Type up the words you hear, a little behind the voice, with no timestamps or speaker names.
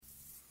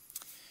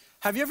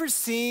Have you ever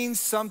seen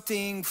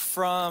something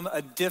from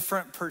a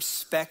different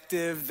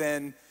perspective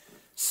than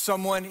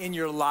someone in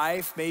your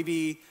life,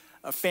 maybe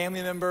a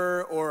family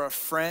member or a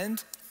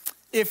friend?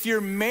 If you're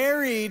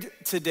married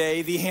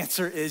today, the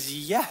answer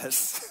is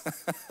yes.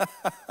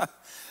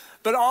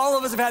 But all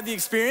of us have had the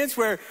experience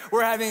where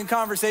we're having a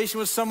conversation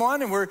with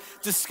someone and we're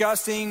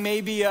discussing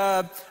maybe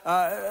a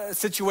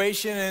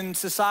situation in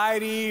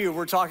society, or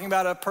we're talking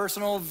about a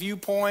personal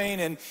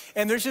viewpoint,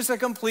 and there's just a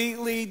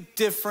completely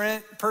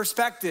different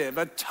perspective,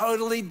 a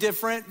totally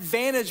different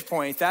vantage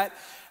point. That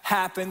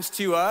happens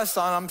to us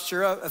on, I'm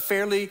sure, a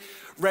fairly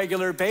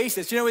regular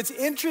basis. You know, it's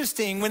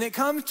interesting when it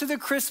comes to the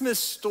Christmas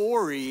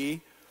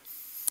story,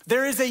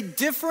 there is a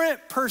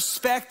different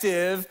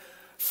perspective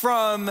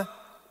from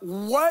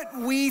what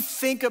we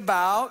think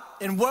about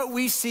and what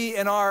we see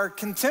in our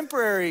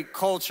contemporary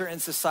culture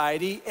and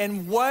society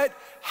and what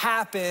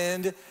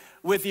happened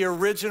with the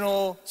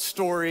original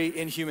story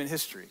in human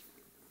history.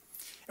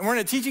 And we're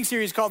in a teaching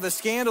series called The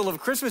Scandal of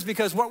Christmas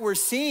because what we're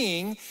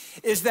seeing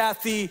is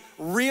that the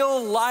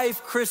real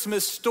life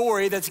Christmas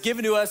story that's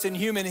given to us in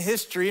human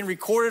history and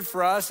recorded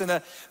for us in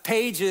the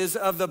pages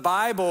of the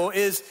Bible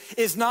is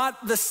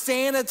not the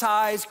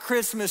sanitized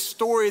Christmas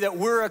story that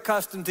we're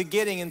accustomed to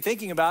getting and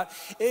thinking about.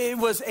 It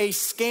was a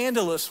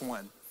scandalous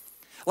one.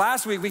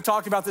 Last week, we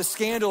talked about the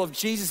scandal of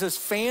Jesus'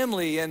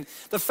 family and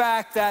the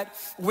fact that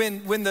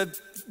when the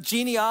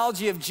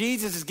genealogy of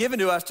Jesus is given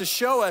to us to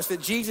show us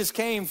that Jesus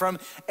came from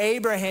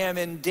Abraham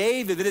and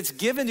David, that it's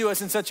given to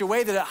us in such a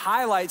way that it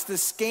highlights the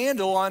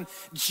scandal on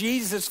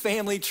Jesus'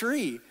 family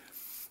tree.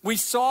 We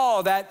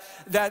saw that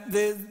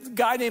the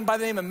guy by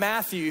the name of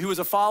Matthew, who was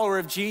a follower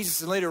of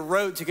Jesus and later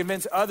wrote to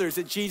convince others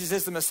that Jesus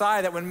is the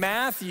Messiah, that when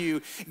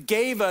Matthew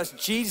gave us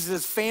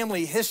Jesus'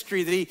 family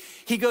history, that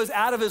he goes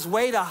out of his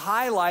way to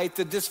highlight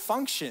the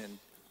dysfunction.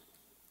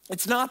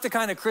 It's not the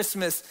kind of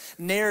Christmas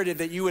narrative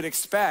that you would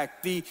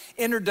expect. The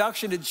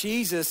introduction to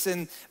Jesus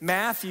in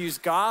Matthew's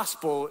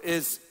gospel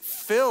is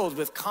filled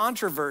with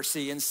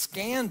controversy and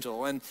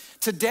scandal. And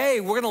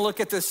today we're gonna look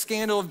at the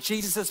scandal of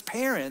Jesus'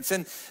 parents,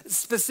 and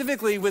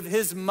specifically with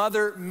his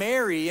mother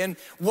Mary, and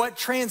what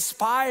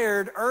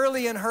transpired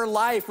early in her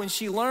life when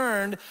she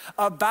learned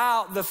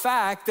about the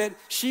fact that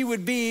she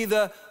would be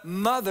the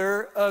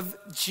mother of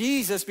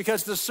Jesus,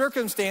 because the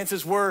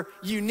circumstances were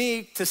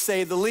unique to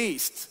say the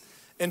least.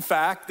 In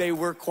fact, they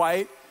were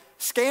quite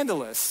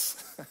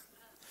scandalous.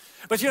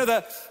 But you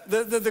know,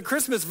 the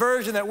Christmas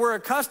version that we're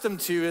accustomed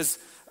to is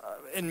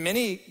in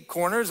many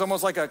corners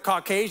almost like a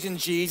Caucasian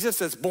Jesus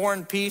that's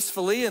born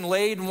peacefully and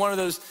laid in one of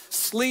those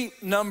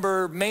sleep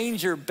number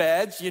manger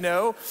beds, you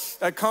know,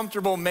 a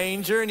comfortable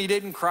manger, and he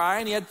didn't cry,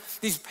 and he had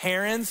these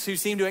parents who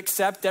seemed to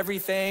accept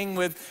everything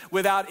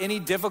without any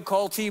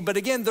difficulty. But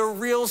again, the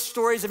real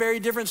story is a very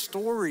different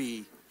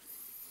story.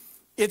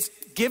 It's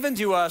given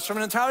to us from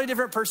an entirely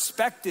different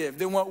perspective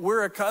than what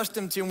we're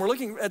accustomed to. And we're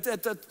looking at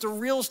the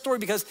real story,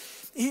 because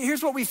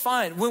here's what we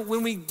find.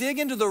 When we dig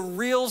into the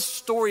real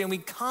story and we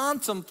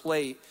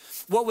contemplate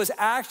what was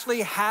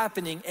actually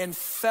happening and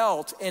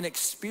felt and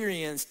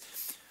experienced,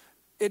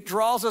 it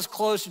draws us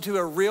closer to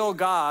a real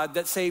God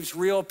that saves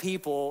real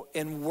people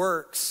and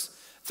works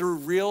through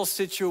real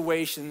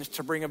situations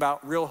to bring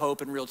about real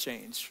hope and real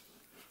change.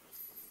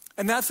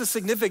 And that's the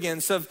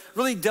significance of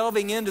really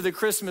delving into the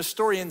Christmas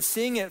story and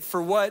seeing it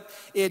for what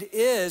it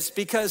is,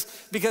 because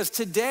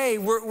today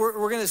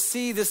we're going to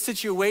see this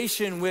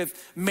situation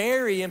with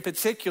Mary in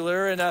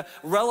particular and a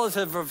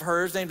relative of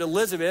hers named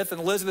Elizabeth,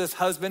 and Elizabeth's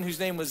husband whose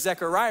name was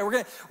Zechariah.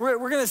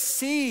 We're going to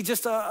see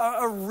just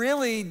a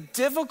really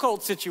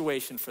difficult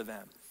situation for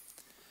them.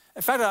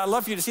 In fact, I'd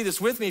love for you to see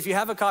this with me. If you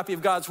have a copy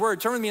of God's word,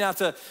 turn with me now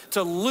to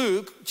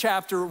Luke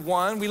chapter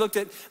 1. We looked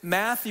at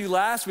Matthew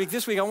last week.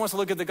 This week, I want us to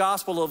look at the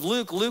Gospel of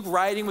Luke. Luke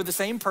writing with the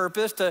same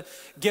purpose, to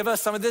give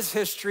us some of this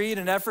history in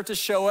an effort to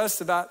show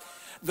us about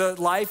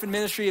the life and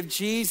ministry of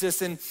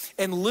Jesus.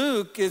 And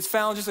Luke is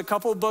found just a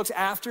couple of books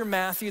after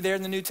Matthew there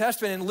in the New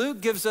Testament. And Luke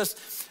gives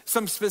us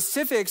some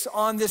specifics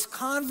on this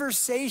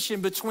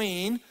conversation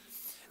between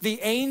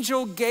the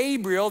angel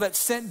Gabriel that's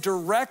sent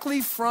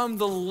directly from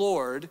the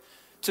Lord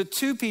to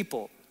two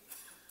people,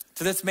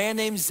 to this man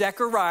named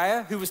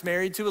Zechariah, who was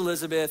married to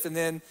Elizabeth, and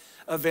then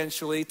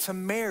eventually to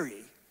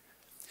Mary.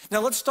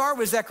 Now let's start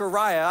with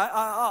Zechariah.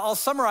 I'll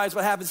summarize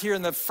what happens here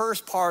in the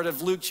first part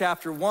of Luke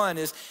chapter 1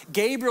 is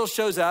Gabriel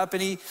shows up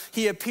and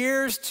he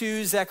appears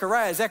to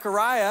Zechariah.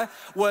 Zechariah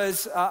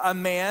was a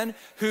man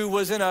who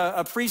was in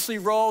a priestly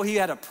role. He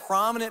had a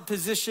prominent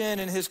position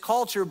in his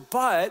culture,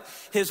 but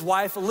his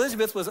wife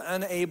Elizabeth was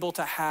unable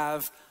to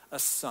have a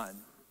son.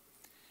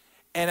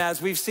 And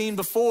as we've seen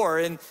before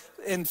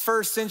in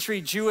first century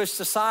Jewish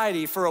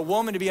society, for a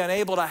woman to be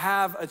unable to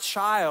have a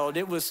child,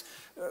 it was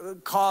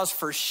cause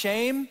for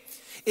shame.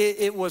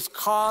 It was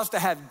cause to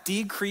have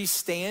decreased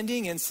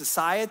standing in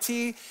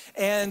society.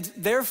 And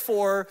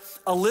therefore,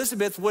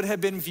 Elizabeth would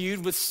have been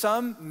viewed with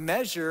some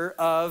measure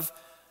of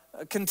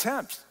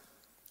contempt.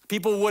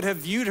 People would have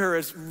viewed her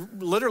as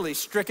literally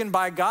stricken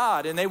by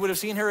God, and they would have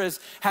seen her as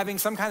having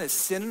some kind of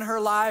sin in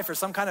her life or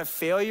some kind of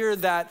failure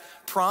that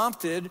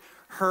prompted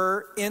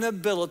her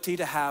inability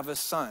to have a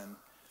son.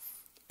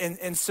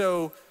 And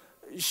so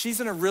she's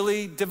in a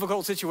really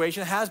difficult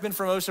situation, has been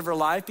for most of her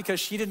life, because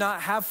she did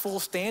not have full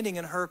standing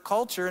in her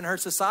culture, in her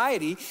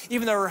society,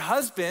 even though her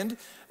husband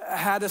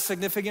had a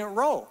significant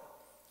role.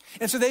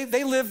 And so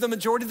they live the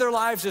majority of their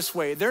lives this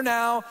way. They're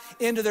now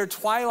into their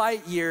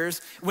twilight years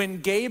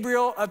when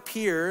Gabriel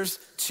appears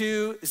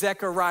to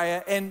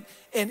Zechariah,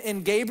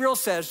 and Gabriel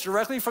says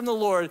directly from the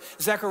Lord,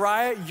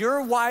 Zechariah,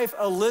 your wife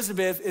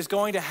Elizabeth is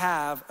going to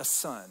have a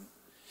son.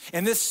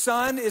 And this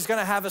son is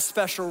gonna have a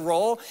special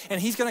role,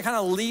 and he's gonna kind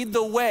of lead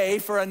the way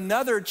for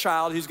another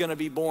child who's gonna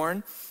be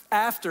born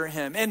after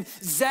him. And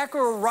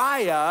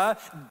Zechariah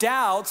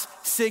doubts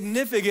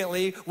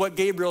significantly what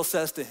Gabriel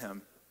says to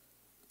him.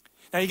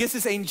 Now he gets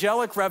this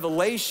angelic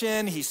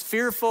revelation, he's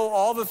fearful,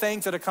 all the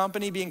things that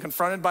accompany being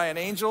confronted by an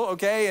angel,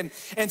 okay?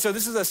 And so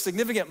this is a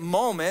significant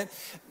moment,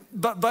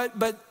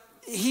 but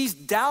he's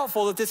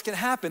doubtful that this can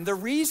happen. The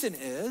reason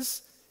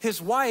is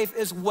his wife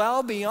is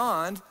well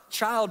beyond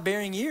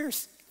childbearing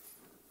years.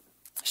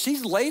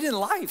 She's late in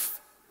life.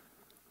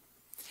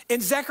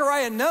 And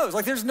Zechariah knows,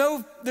 like there's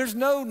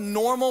no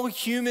normal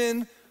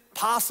human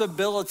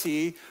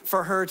possibility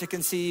for her to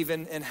conceive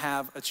and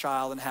have a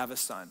child and have a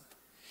son.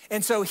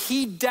 And so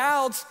he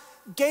doubts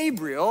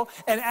Gabriel,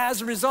 and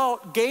as a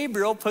result,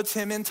 Gabriel puts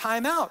him in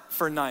timeout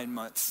for 9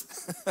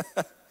 months.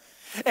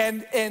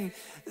 and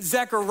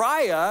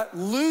Zechariah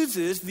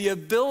loses the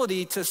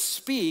ability to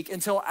speak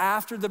until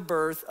after the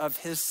birth of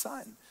his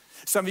son.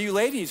 Some of you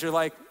ladies are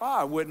like, oh,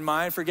 I wouldn't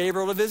mind for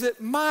Gabriel to visit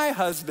my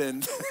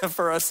husband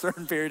for a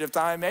certain period of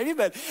time maybe,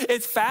 but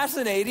it's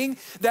fascinating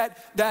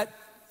that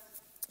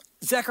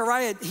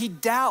Zechariah, he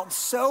doubts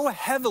so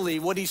heavily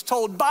what he's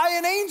told by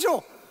an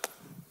angel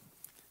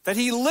that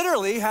he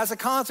literally has a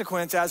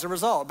consequence as a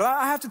result. But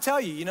I have to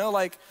tell you,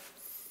 like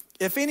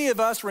if any of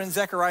us were in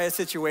Zechariah's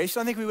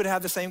situation, I think we would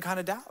have the same kind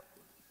of doubt.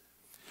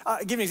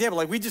 Give you an example,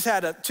 like we just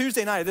had a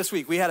Tuesday night this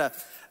week, we had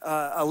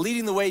a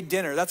Leading the Way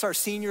dinner. That's our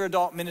senior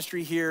adult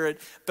ministry here at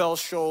Bell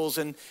Shoals.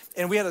 And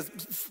we had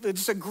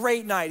just a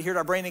great night here at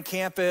our Brandon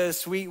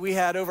campus. We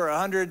had over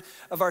 100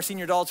 of our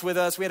senior adults with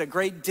us. We had a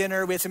great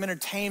dinner. We had some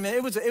entertainment.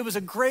 It was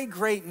a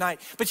great night.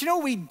 But you know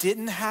what we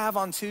didn't have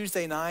on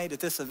Tuesday night at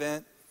this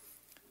event?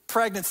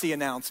 Pregnancy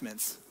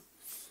announcements.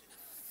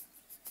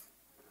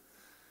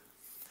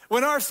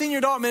 When our senior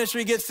adult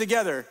ministry gets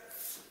together,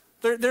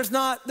 there's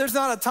not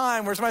a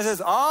time where somebody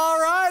says, all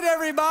right,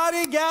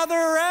 everybody, gather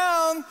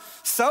around.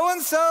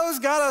 So-and-so's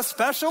got a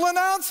special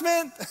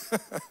announcement.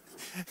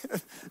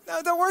 No,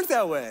 it don't work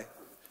that way.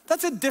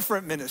 That's a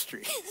different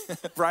ministry,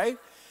 right?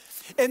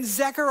 And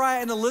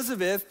Zechariah and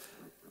Elizabeth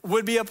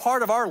would be a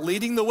part of our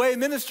Leading the Way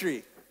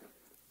ministry.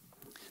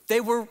 They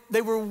were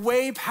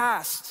way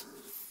past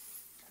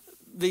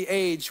the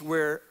age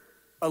where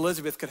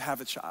Elizabeth could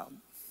have a child.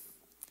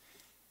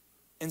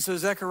 And so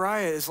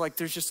Zechariah is like,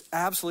 there's just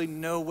absolutely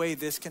no way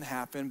this can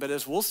happen. But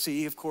as we'll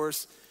see, of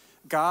course,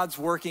 God's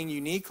working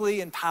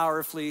uniquely and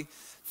powerfully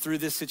through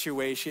this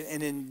situation.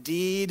 And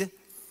indeed,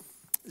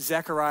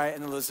 Zechariah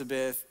and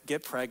Elizabeth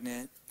get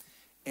pregnant,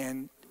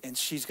 and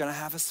she's gonna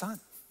have a son.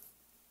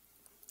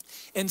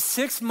 And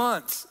 6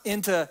 months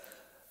into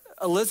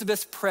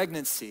Elizabeth's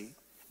pregnancy,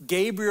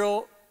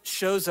 Gabriel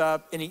shows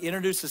up and he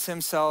introduces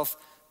himself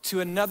to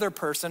another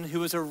person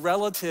who is a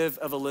relative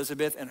of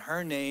Elizabeth, and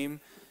her name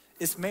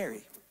is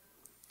Mary.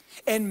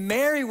 And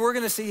Mary, we're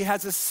gonna see,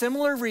 has a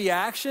similar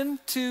reaction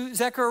to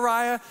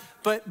Zechariah,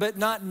 but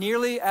not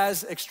nearly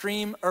as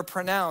extreme or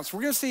pronounced.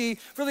 We're gonna see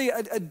really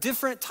a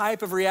different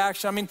type of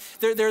reaction. I mean,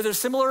 there's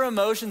similar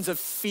emotions of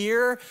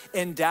fear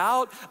and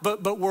doubt,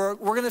 but we're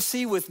gonna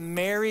see with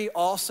Mary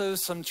also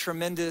some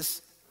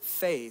tremendous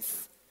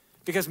faith.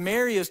 Because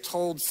Mary is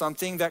told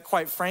something that,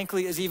 quite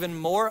frankly, is even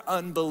more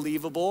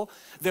unbelievable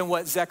than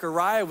what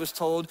Zechariah was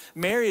told.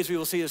 Mary, as we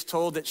will see, is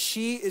told that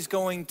she is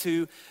going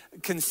to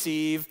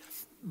conceive,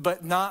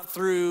 but not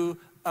through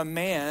a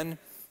man,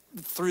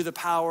 through the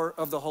power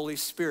of the Holy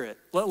Spirit.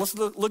 Let's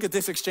look at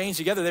this exchange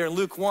together there in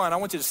Luke 1. I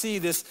want you to see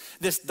this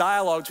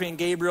dialogue between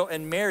Gabriel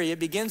and Mary. It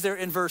begins there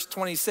in verse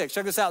 26.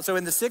 Check this out. So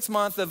in the 6th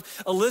month of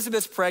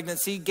Elizabeth's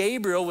pregnancy,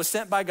 Gabriel was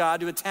sent by God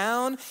to a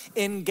town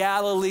in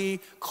Galilee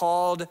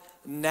called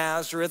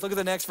Nazareth. Look at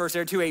the next verse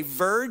there. To a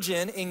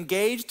virgin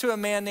engaged to a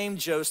man named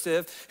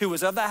Joseph, who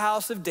was of the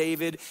house of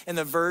David, and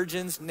the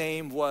virgin's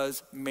name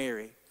was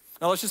Mary.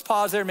 Now let's just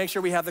pause there and make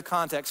sure we have the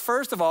context.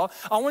 First of all,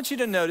 I want you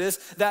to notice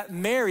that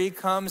Mary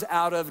comes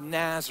out of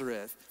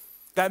Nazareth.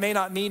 That may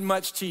not mean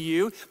much to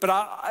you,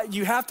 but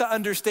you have to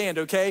understand,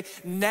 okay?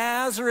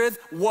 Nazareth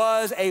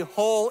was a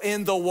hole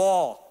in the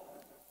wall.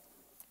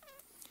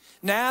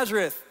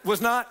 Nazareth was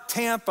not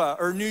Tampa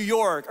or New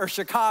York or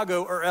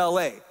Chicago or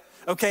LA,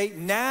 okay?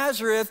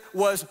 Nazareth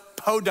was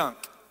podunk.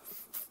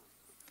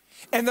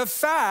 And the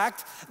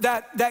fact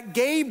that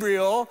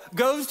Gabriel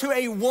goes to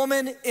a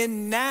woman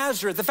in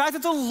Nazareth, the fact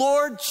that the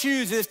Lord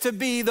chooses to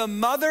be the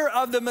mother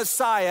of the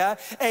Messiah,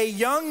 a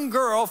young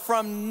girl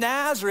from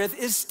Nazareth,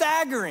 is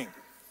staggering.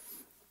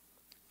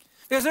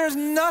 Because there's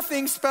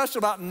nothing special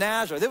about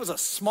Nazareth. It was a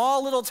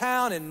small little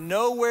town in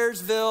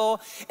Nowheresville,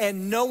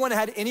 and no one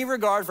had any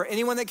regard for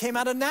anyone that came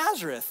out of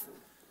Nazareth.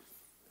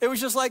 It was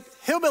just like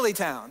hillbilly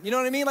town. You know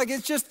what I mean? Like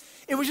it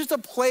was just a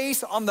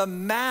place on the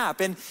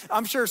map. And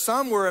I'm sure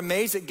some were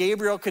amazed that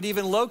Gabriel could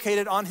even locate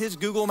it on his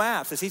Google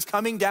Maps as he's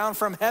coming down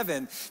from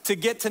heaven to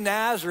get to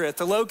Nazareth,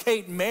 to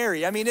locate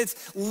Mary. I mean,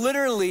 it's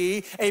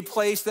literally a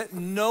place that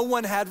no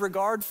one had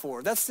regard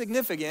for. That's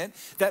significant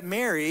that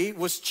Mary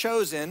was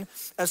chosen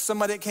as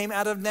somebody that came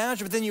out of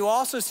Nazareth. But then you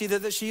also see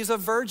that she is a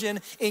virgin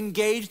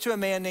engaged to a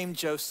man named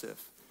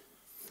Joseph.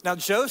 Now,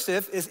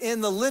 Joseph is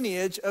in the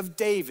lineage of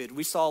David.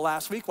 We saw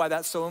last week why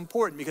that's so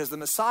important, because the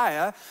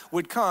Messiah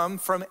would come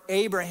from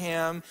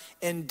Abraham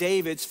and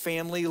David's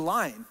family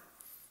line.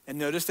 And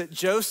notice that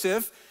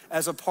Joseph,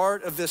 as a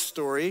part of this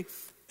story,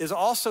 is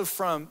also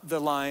from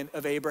the line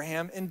of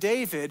Abraham and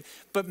David,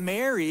 but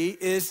Mary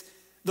is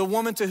the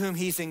woman to whom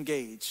he's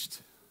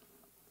engaged.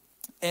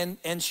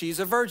 And she's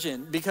a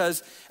virgin,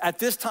 because at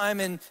this time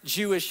in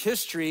Jewish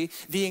history,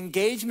 the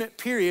engagement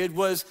period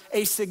was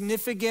a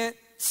significant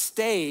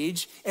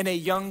stage in a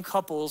young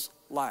couple's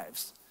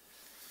lives.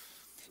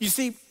 You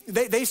see,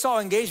 they saw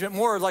engagement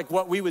more like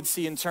what we would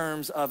see in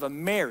terms of a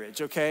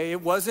marriage, okay?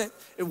 It wasn't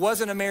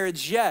a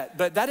marriage yet,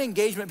 but that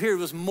engagement period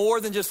was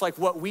more than just like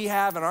what we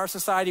have in our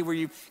society where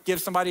you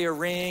give somebody a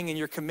ring and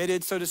you're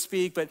committed, so to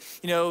speak, but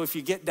you know, if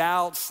you get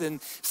doubts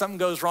and something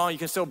goes wrong, you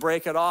can still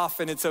break it off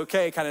and it's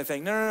okay kind of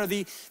thing. No.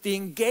 The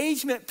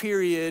engagement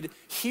period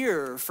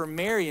here for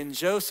Mary and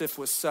Joseph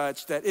was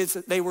such that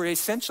they were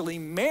essentially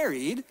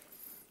married,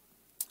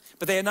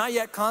 but they had not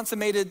yet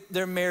consummated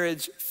their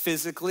marriage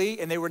physically,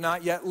 and they were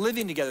not yet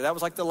living together. That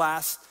was like the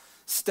last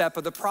step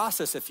of the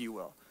process, if you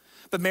will.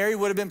 But Mary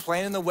would have been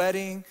planning the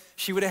wedding.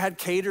 She would have had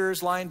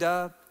caterers lined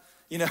up.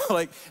 You know,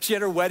 like she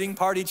had her wedding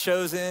party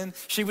chosen.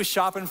 She was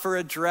shopping for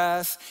a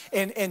dress,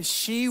 and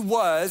she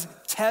was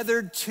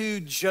tethered to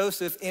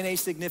Joseph in a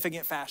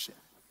significant fashion.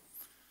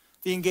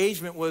 The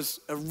engagement was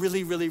a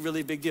really, really,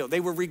 really big deal. They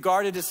were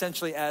regarded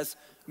essentially as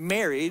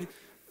married,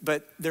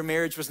 but their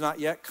marriage was not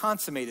yet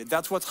consummated.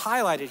 That's what's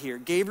highlighted here.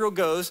 Gabriel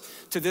goes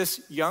to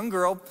this young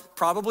girl,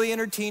 probably in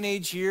her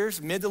teenage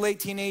years, mid to late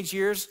teenage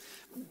years,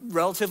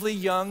 relatively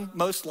young,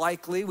 most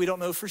likely, we don't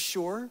know for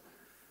sure,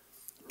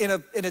 in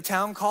a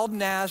town called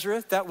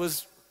Nazareth that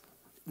was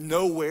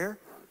nowhere.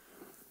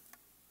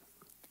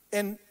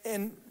 And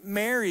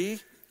Mary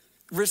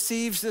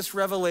receives this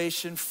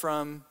revelation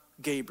from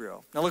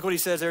Gabriel. Now look what he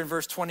says there in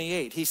verse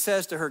 28. He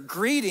says to her,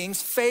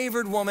 "Greetings,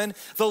 favored woman,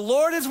 the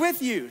Lord is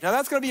with you." Now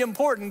that's going to be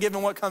important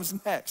given what comes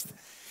next.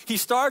 He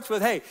starts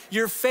with, hey,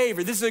 you're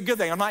favored. This is a good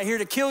thing. I'm not here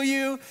to kill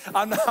you.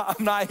 I'm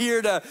not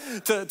here to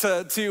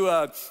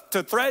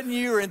threaten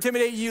you or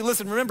intimidate you.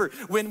 Listen, remember,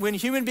 when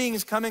human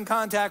beings come in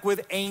contact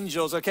with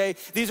angels, okay,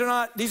 these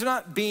are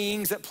not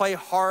beings that play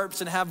harps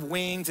and have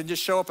wings and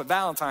just show up at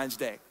Valentine's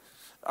Day.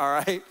 All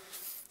right?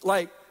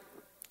 Like,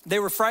 they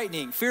were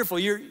frightening, fearful.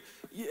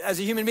 As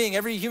a human being,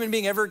 every human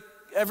being ever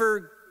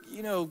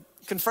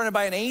confronted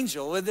by an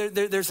angel,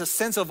 there's a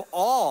sense of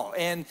awe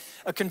and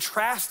a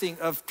contrasting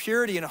of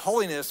purity and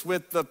holiness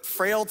with the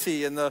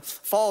frailty and the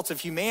faults of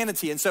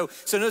humanity. And so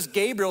notice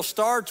Gabriel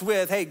starts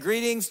with, hey,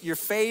 greetings, you're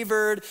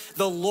favored,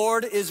 the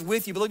Lord is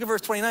with you. But look at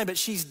verse 29, but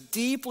she's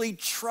deeply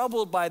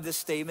troubled by this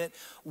statement,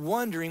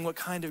 wondering what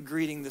kind of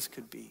greeting this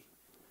could be.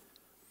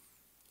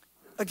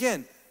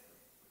 Again,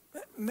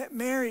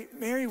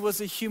 Mary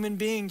was a human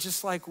being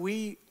just like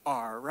we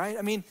are, right?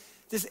 I mean,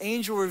 this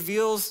angel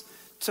reveals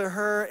to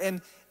her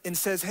and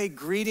says, hey,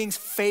 greetings,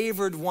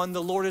 favored one,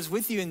 the Lord is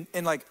with you.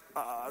 And like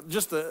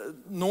just the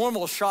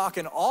normal shock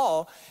and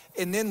awe.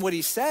 And then what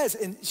he says,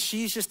 and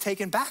she's just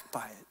taken back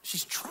by it.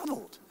 She's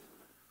troubled.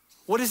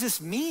 What does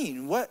this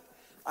mean?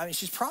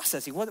 She's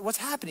processing. What's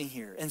happening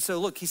here? And so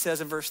look, he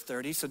says in verse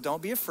 30, so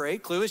don't be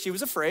afraid. Clearly she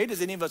was afraid,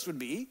 as any of us would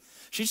be.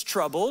 She's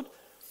troubled.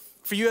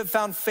 For you have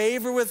found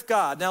favor with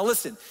God. Now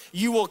listen,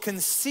 you will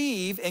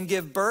conceive and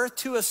give birth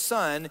to a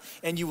son,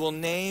 and you will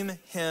name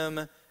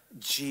him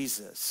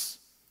Jesus.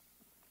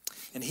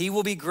 And he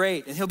will be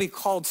great, and he'll be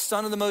called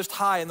Son of the Most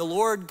High. And the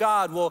Lord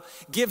God will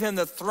give him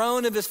the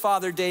throne of his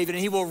father David,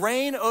 and he will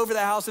reign over the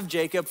house of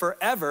Jacob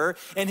forever,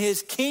 and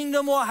his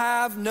kingdom will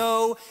have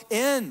no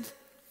end.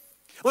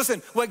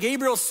 Listen, what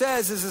Gabriel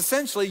says is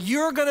essentially,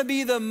 you're gonna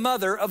be the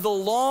mother of the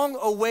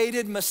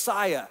long-awaited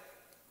Messiah.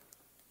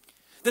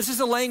 This is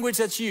the language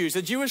that's used.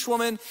 A Jewish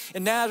woman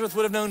in Nazareth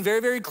would have known very,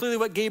 very clearly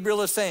what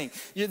Gabriel is saying.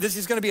 This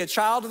is gonna be a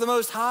child of the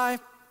Most High.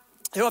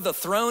 He'll have the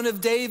throne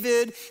of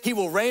David. He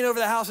will reign over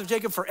the house of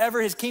Jacob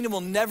forever. His kingdom will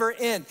never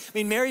end. I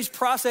mean, Mary's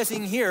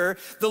processing here,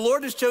 the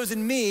Lord has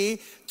chosen me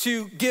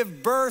to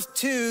give birth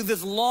to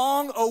this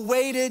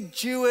long-awaited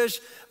Jewish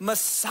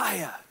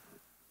Messiah.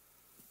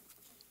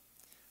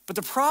 But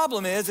the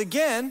problem is,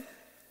 again,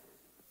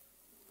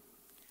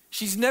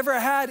 she's never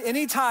had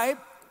any type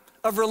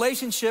of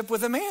relationship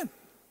with a man.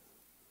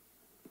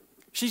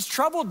 She's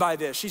troubled by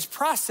this. She's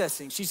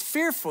processing. She's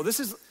fearful. This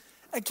is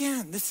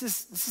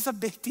a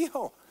big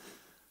deal.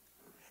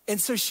 And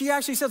so she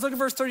actually says, look at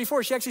verse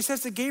 34, she actually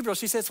says to Gabriel,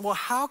 she says, well,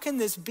 how can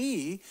this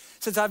be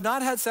since I've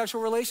not had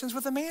sexual relations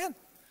with a man?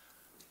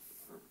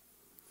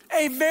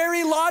 A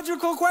very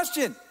logical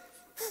question,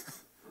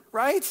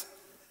 right?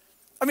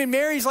 I mean,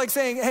 Mary's like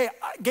saying, hey,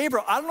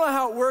 Gabriel, I don't know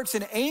how it works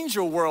in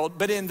angel world,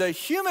 but in the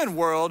human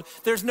world,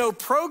 there's no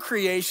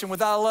procreation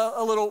without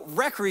a little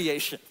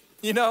recreation,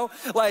 you know?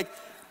 Like,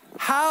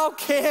 how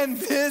can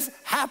this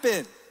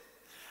happen?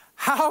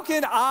 How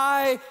can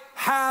I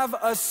have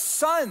a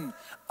son?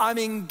 I'm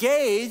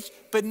engaged,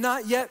 but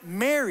not yet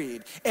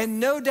married. And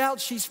no doubt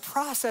she's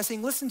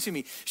processing, listen to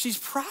me, she's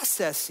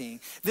processing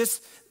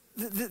this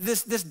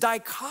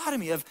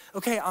dichotomy of,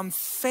 okay, I'm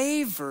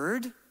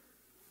favored,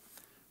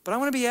 but I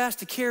want to be asked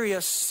to carry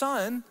a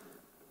son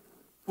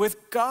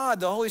with God,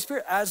 the Holy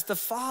Spirit, as the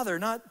father,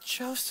 not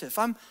Joseph.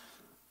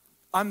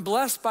 I'm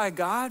blessed by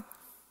God,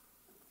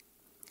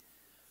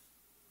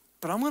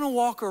 but I'm going to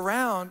walk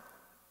around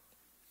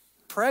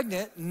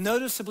pregnant,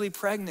 noticeably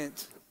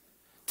pregnant,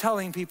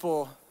 telling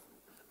people,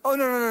 oh,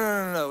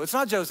 no, it's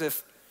not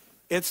Joseph,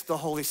 it's the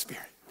Holy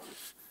Spirit.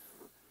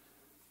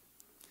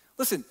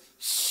 Listen,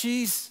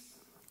 she's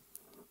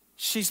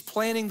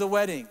planning the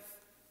wedding,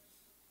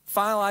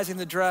 finalizing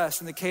the dress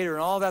and the caterer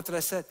and all that I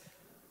said,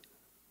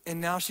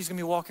 and now she's gonna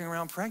be walking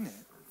around pregnant.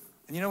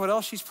 And you know what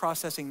else she's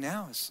processing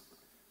now is,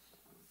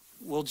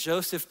 will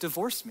Joseph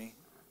divorce me?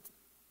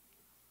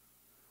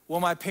 Will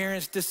my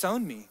parents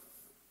disown me?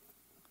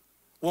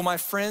 Will my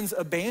friends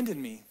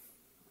abandon me?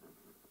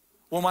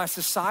 Will my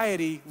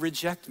society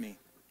reject me?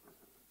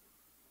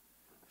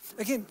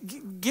 Again,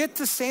 get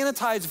the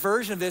sanitized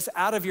version of this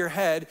out of your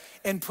head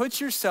and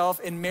put yourself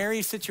in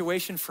Mary's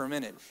situation for a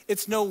minute.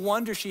 It's no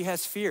wonder she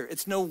has fear.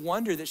 It's no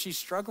wonder that she's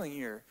struggling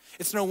here.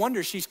 It's no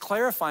wonder she's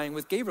clarifying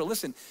with Gabriel.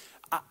 Listen,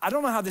 I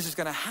don't know how this is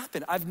gonna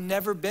happen. I've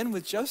never been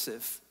with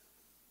Joseph.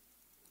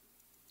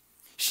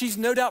 She's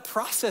no doubt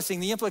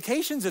processing the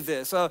implications of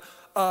this. A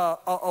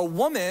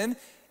woman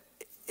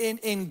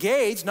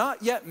engaged,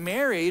 not yet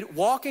married,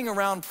 walking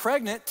around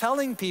pregnant,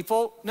 telling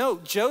people, no,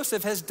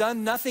 Joseph has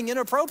done nothing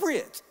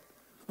inappropriate.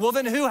 Well,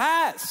 then who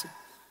has?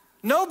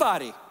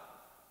 Nobody.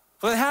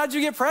 Well, then how'd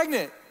you get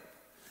pregnant?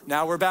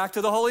 Now we're back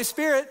to the Holy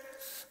Spirit.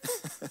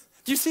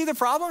 Do you see the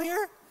problem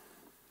here?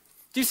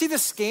 Do you see the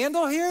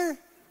scandal here?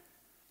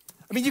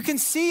 I mean, you can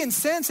see and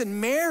sense in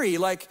Mary,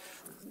 like,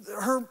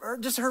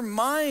 her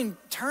mind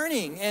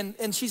turning,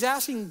 and she's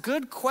asking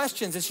good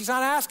questions, and she's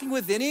not asking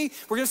with any,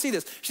 we're gonna see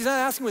this, she's not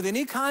asking with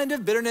any kind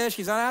of bitterness,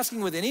 she's not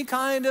asking with any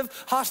kind of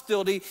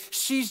hostility,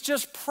 she's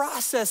just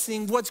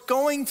processing what's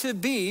going to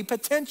be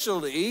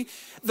potentially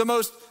the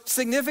most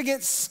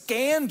significant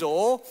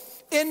scandal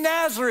in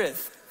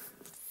Nazareth.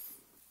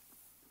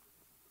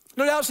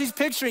 No doubt she's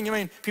picturing, I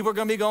mean, people are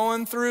gonna be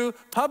going through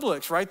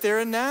Publix right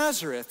there in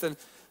Nazareth, and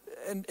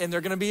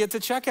they're gonna be at the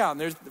checkout, and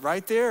there's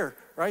right there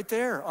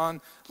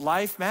on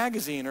Life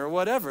magazine or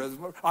whatever,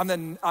 on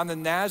the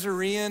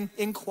Nazarene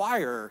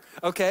Enquirer,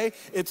 okay?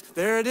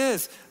 There it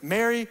is,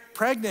 Mary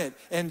pregnant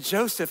and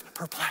Joseph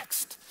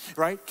perplexed,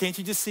 right? Can't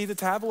you just see the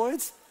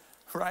tabloids,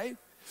 right?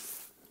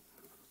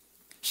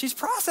 She's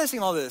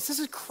processing all this. This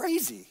is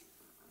crazy.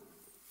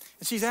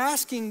 And she's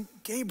asking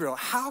Gabriel,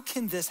 how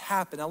can this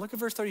happen? Now look at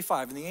verse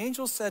 35. And the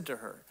angel said to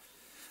her,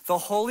 the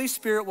Holy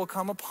Spirit will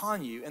come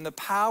upon you, and the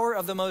power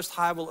of the Most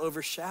High will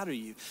overshadow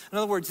you. In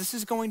other words, this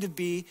is going to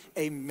be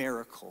a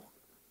miracle.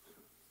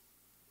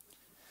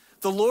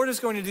 The Lord is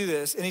going to do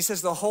this, and he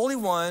says the Holy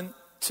One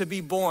to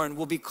be born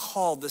will be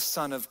called the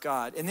Son of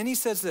God. And then he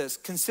says this,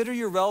 consider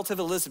your relative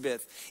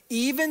Elizabeth.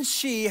 Even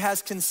she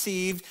has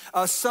conceived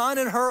a son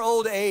in her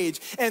old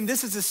age, and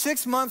this is the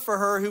 6th month for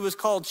her who was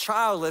called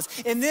childless.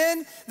 And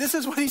then this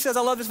is what he says,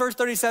 I love this, verse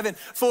 37,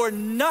 for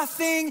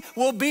nothing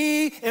will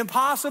be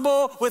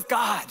impossible with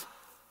God.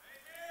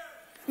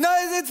 No,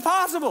 it's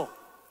possible.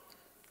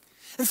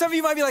 And some of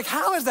you might be like,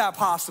 how is that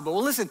possible?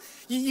 Well, listen,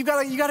 you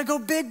gotta go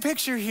big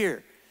picture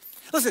here.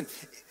 Listen,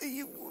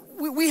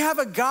 we have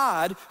a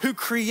God who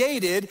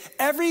created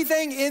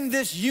everything in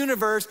this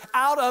universe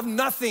out of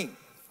nothing.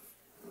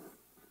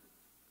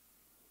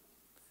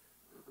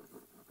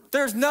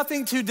 There's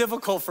nothing too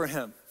difficult for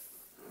him.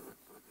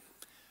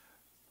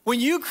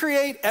 When you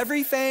create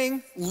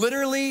everything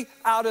literally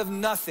out of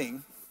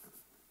nothing,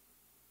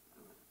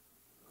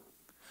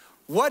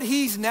 what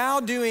he's now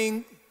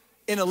doing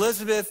in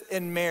Elizabeth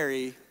and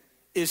Mary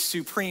is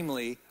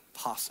supremely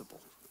possible.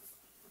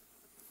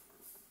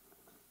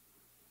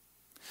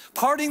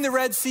 Parting the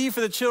Red Sea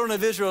for the children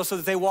of Israel so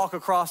that they walk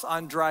across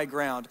on dry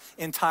ground,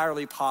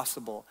 entirely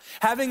possible.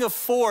 Having a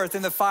fourth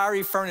in the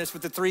fiery furnace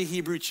with the 3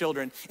 Hebrew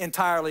children,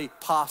 entirely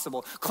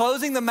possible.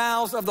 Closing the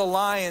mouths of the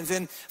lions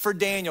for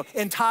Daniel,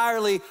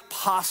 entirely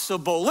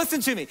possible.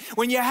 Listen to me,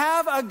 when you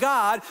have a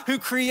God who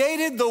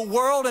created the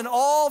world and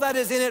all that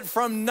is in it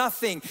from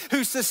nothing,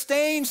 who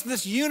sustains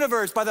this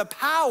universe by the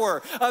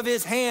power of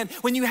his hand,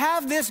 when you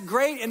have this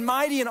great and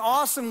mighty and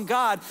awesome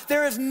God,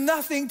 there is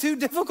nothing too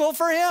difficult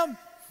for him.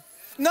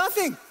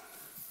 Nothing.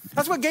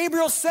 That's what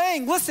Gabriel's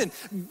saying. Listen,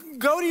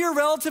 go to your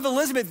relative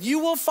Elizabeth. You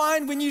will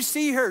find when you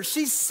see her,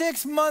 she's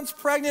 6 months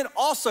pregnant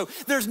also.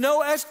 There's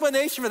no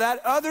explanation for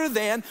that other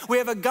than we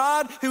have a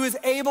God who is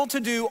able to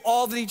do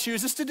all that he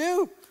chooses to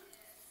do.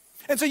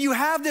 And so you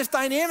have this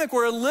dynamic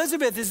where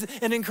Elizabeth is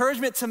an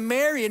encouragement to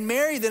Mary, and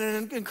Mary then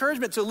an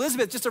encouragement to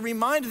Elizabeth, just a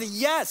reminder that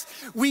yes,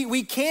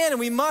 we can and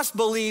we must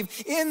believe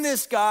in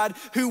this God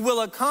who will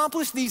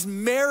accomplish these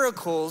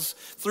miracles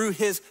through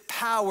his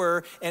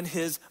power and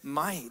his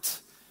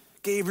might.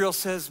 Gabriel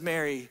says,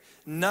 Mary,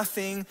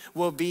 nothing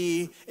will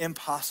be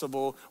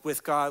impossible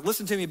with God.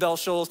 Listen to me, Bell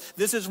Shoals.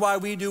 This is why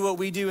we do what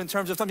we do in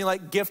terms of something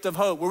like Gift of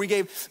Hope, where we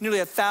gave nearly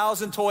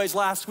 1,000 toys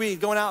last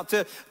week, going out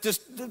to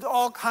just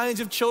all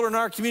kinds of children in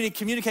our community,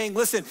 communicating,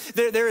 listen,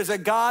 there is a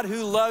God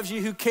who loves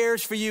you, who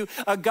cares for you,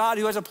 a God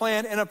who has a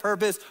plan and a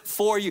purpose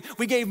for you.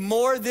 We gave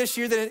more this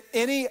year than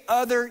any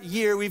other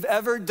year we've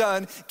ever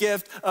done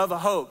Gift of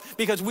Hope,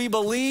 because we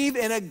believe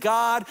in a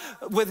God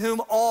with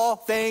whom all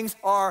things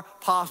are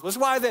possible. That's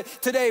why that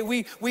today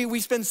we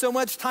spend so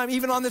much time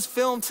even on this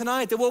film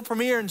tonight that we'll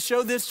premiere and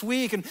show this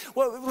week. And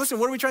listen,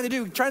 what are we trying to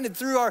do? Trying to,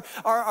 through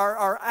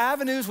our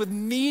avenues with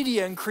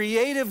media and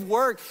creative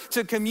work,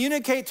 to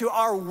communicate to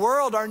our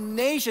world, our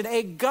nation,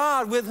 a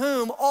God with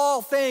whom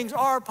all things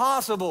are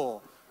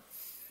possible.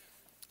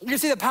 You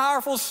see the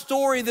powerful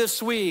story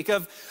this week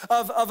of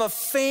a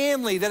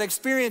family that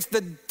experienced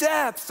the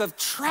depths of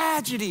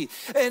tragedy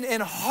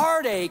and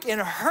heartache and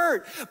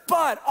hurt,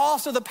 but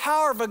also the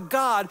power of a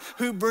God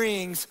who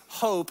brings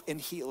hope and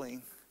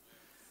healing.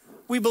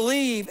 We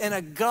believe in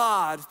a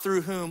God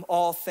through whom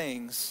all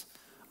things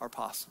are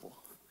possible.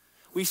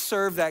 We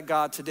serve that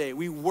God today.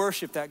 We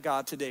worship that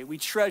God today. We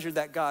treasure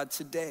that God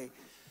today.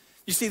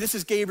 You see, this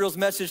is Gabriel's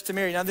message to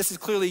Mary. Now, this is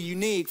clearly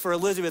unique for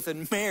Elizabeth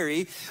and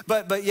Mary,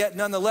 but yet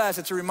nonetheless,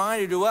 it's a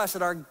reminder to us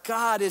that our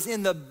God is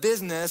in the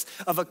business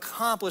of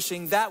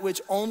accomplishing that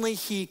which only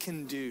he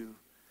can do.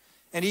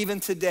 And even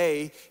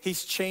today,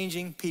 he's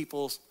changing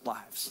people's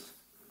lives.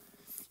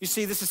 You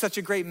see, this is such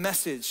a great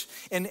message.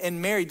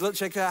 And Mary,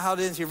 check out how it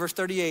is here, verse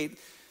 38.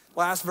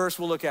 Last verse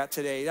we'll look at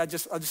today. I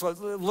just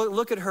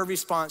look at her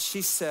response.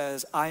 She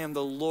says, I am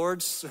the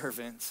Lord's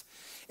servant,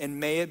 and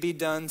may it be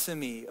done to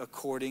me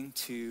according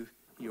to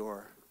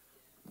your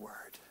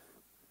word.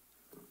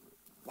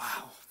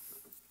 Wow.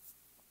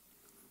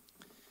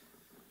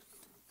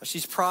 As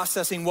she's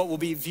processing what will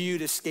be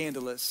viewed as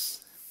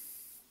scandalous,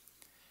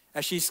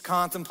 as she's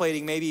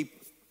contemplating maybe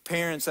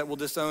parents that will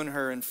disown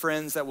her and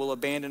friends that will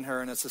abandon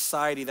her and a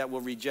society that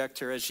will reject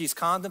her, as she's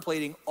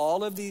contemplating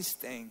all of these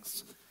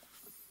things,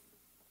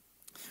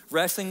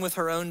 wrestling with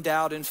her own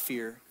doubt and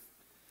fear,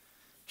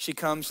 she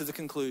comes to the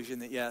conclusion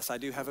that yes, I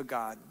do have a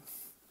God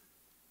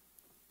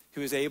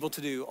who is able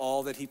to do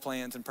all that he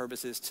plans and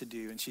purposes to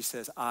do. And she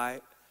says,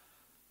 I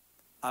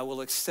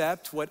will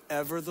accept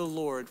whatever the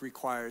Lord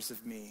requires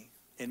of me,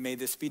 and may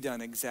this be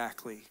done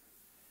exactly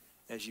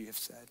as you have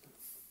said.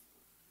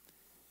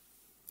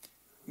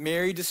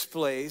 Mary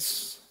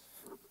displays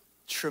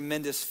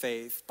tremendous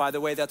faith. By the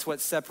way, that's what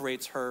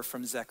separates her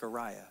from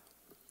Zechariah.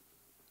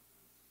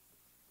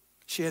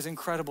 She has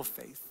incredible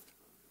faith.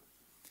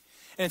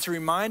 And it's a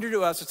reminder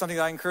to us of something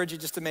that I encourage you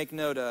just to make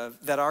note of,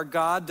 that our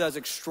God does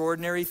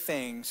extraordinary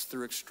things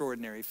through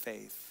extraordinary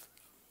faith.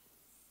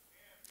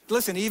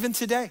 Listen, even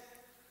today,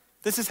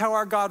 this is how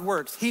our God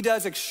works. He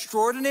does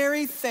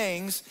extraordinary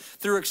things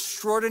through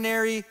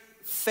extraordinary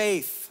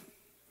faith.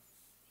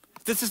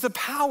 This is the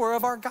power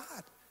of our God.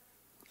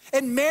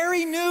 And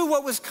Mary knew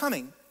what was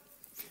coming.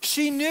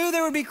 She knew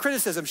there would be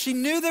criticism. She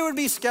knew there would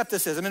be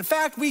skepticism. In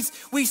fact, we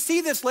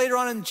see this later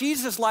on in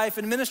Jesus' life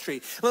and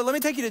ministry. Let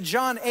me take you to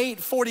John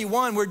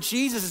 8:41, where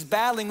Jesus is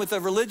battling with the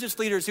religious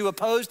leaders who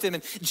opposed him.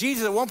 And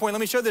Jesus at one point, let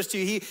me show this to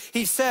you.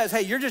 He says,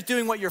 hey, you're just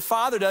doing what your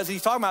father does.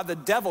 He's talking about the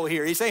devil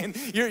here. He's saying,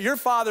 your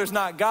father's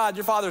not God.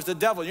 Your father's the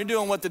devil. You're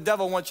doing what the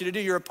devil wants you to do.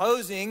 You're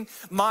opposing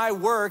my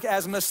work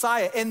as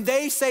Messiah. And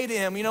they say to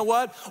him, you know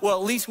what? Well,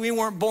 at least we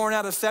weren't born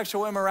out of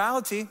sexual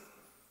immorality.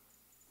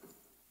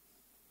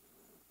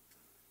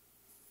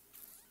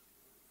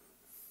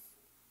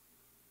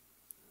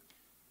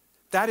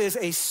 That is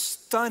a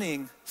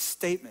stunning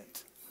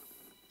statement.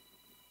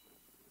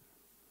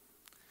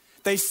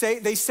 They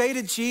say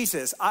to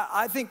Jesus,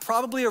 I think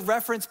probably a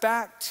reference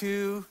back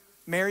to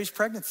Mary's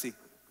pregnancy.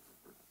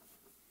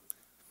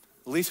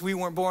 At least we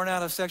weren't born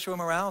out of sexual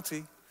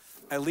immorality.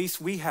 At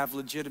least we have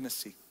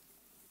legitimacy.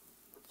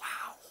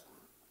 Wow.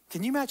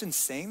 Can you imagine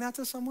saying that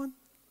to someone?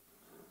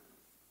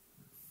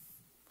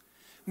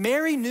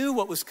 Mary knew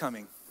what was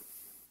coming.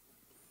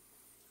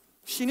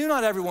 She knew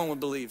not everyone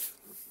would believe.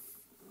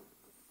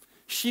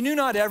 She knew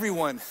not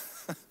everyone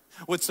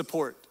would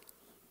support.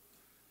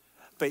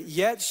 But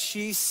yet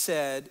she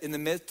said, in the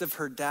midst of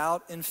her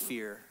doubt and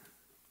fear,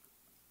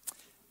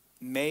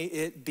 may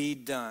it be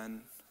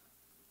done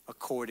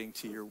according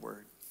to your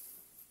word.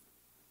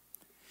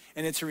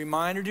 And it's a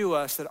reminder to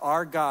us that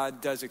our God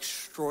does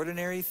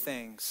extraordinary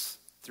things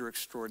through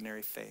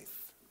extraordinary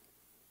faith.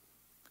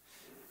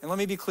 And let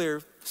me be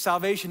clear,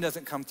 salvation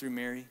doesn't come through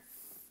Mary,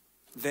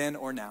 then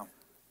or now.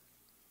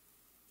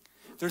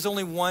 There's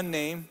only one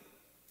name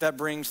that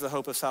brings the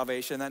hope of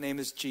salvation. That name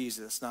is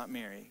Jesus, not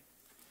Mary.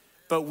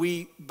 But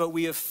we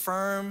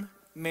affirm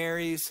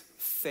Mary's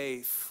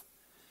faith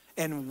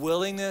and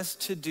willingness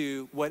to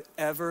do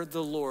whatever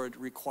the Lord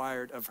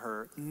required of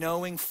her,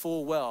 knowing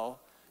full well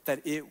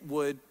that it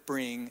would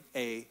bring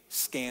a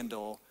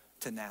scandal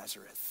to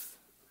Nazareth.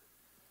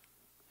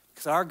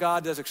 Because our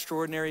God does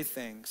extraordinary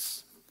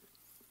things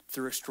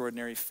through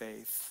extraordinary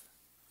faith.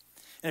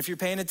 And if you're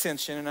paying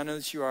attention, and I know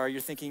that you are, you're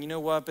thinking, you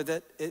know what,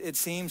 but it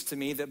seems to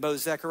me that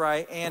both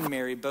Zechariah and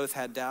Mary both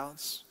had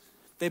doubts.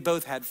 They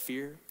both had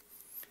fear.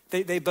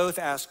 They both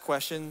asked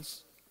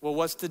questions. Well,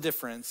 what's the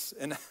difference?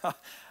 And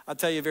I'll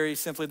tell you very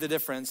simply the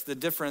difference. The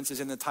difference is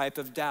in the type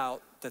of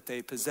doubt that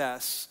they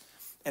possess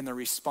and the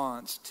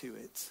response to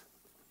it.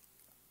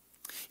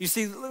 You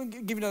see, let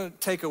me give you a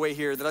takeaway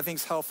here that I think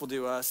is helpful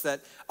to us,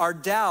 that our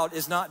doubt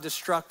is not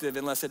destructive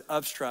unless it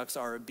obstructs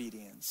our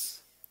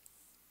obedience.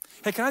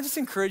 Hey, can I just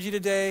encourage you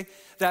today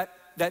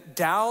that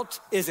doubt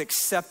is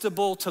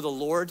acceptable to the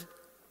Lord?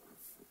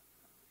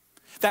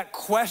 That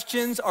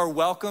questions are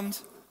welcomed?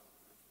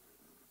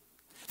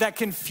 That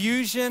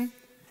confusion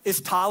is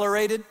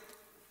tolerated?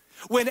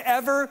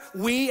 Whenever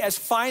we as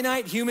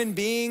finite human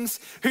beings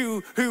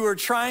who are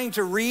trying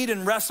to read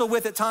and wrestle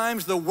with at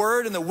times the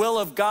word and the will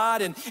of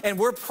God, and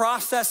we're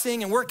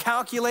processing and we're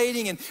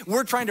calculating and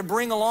we're trying to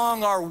bring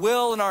along our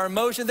will and our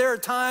emotion, there are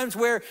times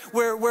where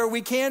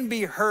we can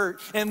be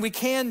hurt and we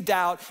can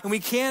doubt and we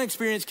can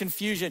experience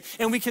confusion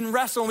and we can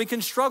wrestle and we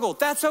can struggle.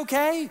 That's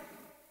okay.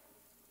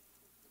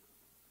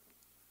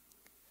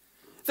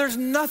 There's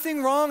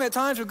nothing wrong at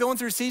times with going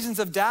through seasons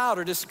of doubt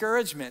or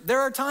discouragement. There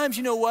are times,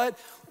 you know what?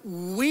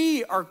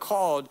 We are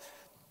called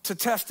to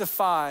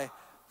testify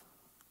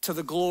to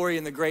the glory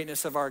and the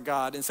greatness of our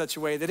God in such a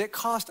way that it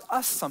cost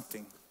us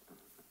something.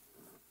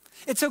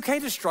 It's okay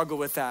to struggle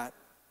with that.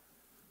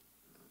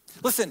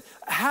 Listen,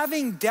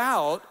 having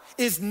doubt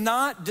is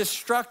not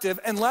destructive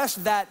unless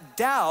that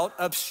doubt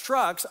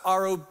obstructs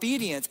our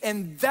obedience.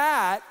 And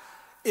that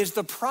is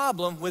the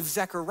problem with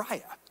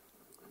Zechariah.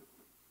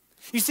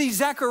 You see,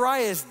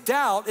 Zechariah's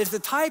doubt is the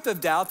type of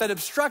doubt that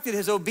obstructed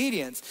his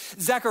obedience.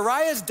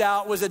 Zechariah's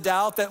doubt was a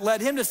doubt that led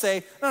him to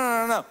say,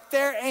 no,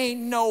 there ain't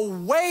no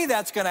way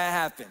that's gonna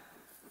happen.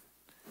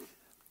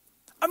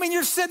 I mean,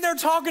 you're sitting there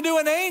talking to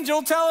an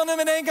angel telling him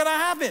it ain't gonna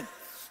happen.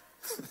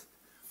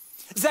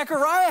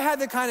 Zechariah had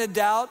the kind of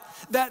doubt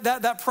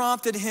that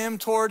prompted him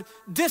toward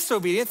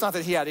disobedience. Not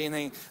that he had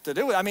anything to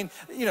do with it. I mean,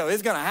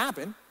 it's gonna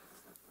happen.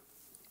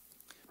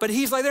 But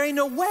he's like, there ain't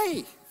no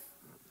way.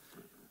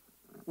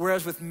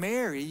 Whereas with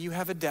Mary, you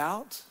have a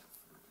doubt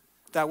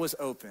that was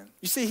open.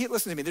 You see,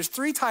 listen to me, there's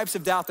three types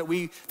of doubt that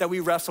we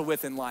wrestle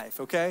with in life,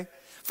 okay?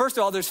 First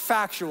of all, there's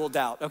factual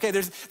doubt, okay?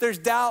 There's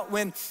doubt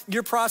when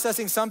you're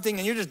processing something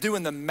and you're just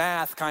doing the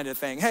math kind of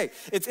thing. Hey,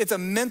 it's a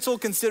mental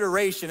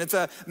consideration. It's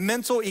a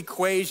mental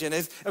equation.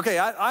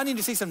 I need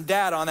to see some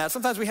data on that.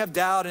 Sometimes we have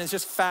doubt and it's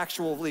just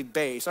factually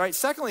based, all right?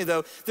 Secondly,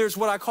 though, there's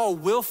what I call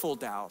willful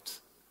doubt.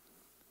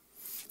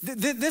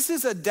 This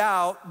is a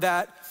doubt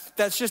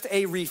that's just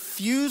a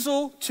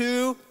refusal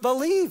to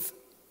believe.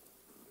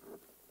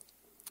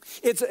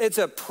 It's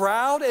a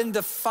proud and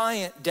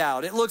defiant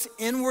doubt. It looks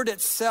inward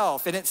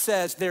itself and it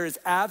says, there is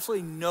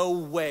absolutely no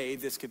way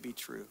this could be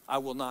true. I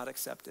will not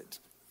accept it.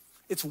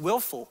 It's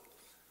willful.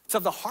 It's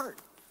of the heart.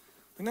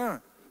 No,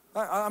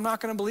 I'm not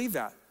gonna believe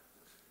that.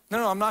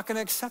 No, I'm not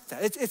gonna accept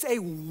that. It's a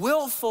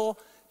willful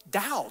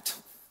doubt.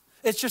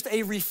 It's just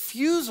a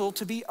refusal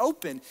to be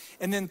open.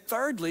 And then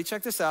thirdly,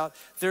 check this out,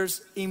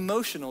 there's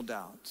emotional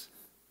doubt.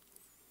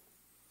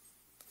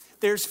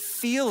 There's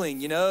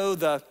feeling,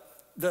 the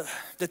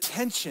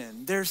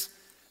tension.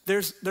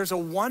 There's a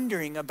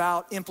wondering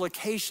about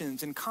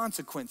implications and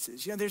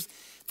consequences.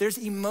 There's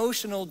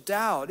emotional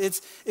doubt.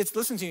 It's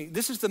listen to me,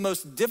 this is the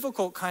most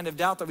difficult kind of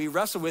doubt that we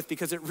wrestle with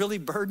because it really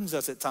burdens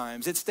us at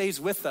times. It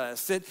stays with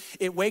us.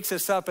 It wakes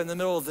us up in the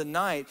middle of the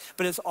night,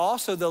 but it's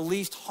also the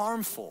least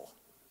harmful.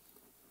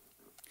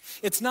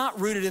 It's not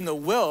rooted in the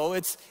will.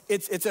 It's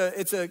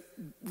a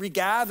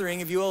regathering,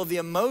 if you will, of the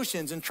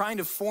emotions and trying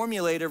to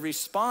formulate a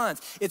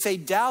response. It's a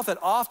doubt that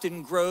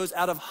often grows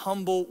out of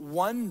humble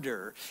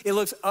wonder. It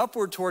looks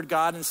upward toward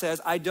God and says,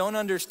 I don't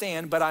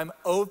understand, but I'm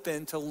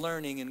open to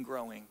learning and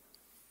growing.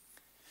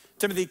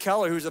 Timothy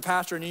Keller, who's a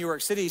pastor in New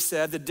York City,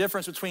 said the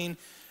difference between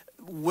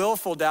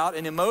willful doubt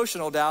and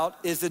emotional doubt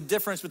is the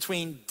difference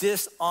between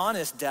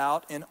dishonest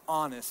doubt and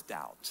honest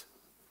doubt.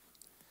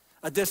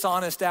 A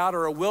dishonest doubt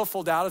or a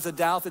willful doubt is a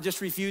doubt that just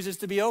refuses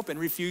to be open,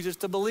 refuses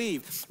to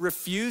believe,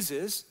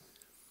 refuses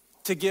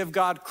to give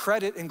God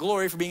credit and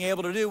glory for being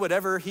able to do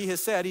whatever he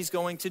has said he's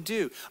going to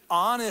do.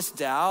 Honest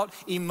doubt,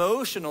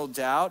 emotional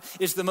doubt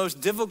is the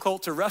most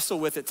difficult to wrestle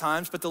with at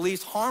times, but the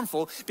least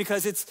harmful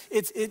because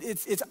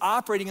it's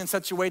operating in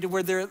such a way to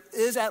where there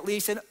is at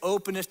least an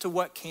openness to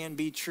what can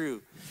be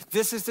true.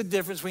 This is the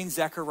difference between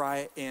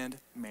Zechariah and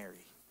Mary.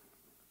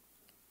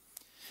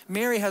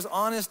 Mary has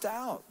honest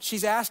doubt.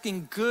 She's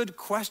asking good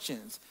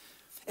questions.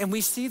 And we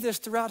see this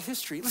throughout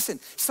history. Listen,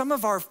 some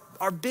of our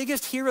our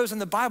biggest heroes in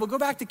the Bible. Go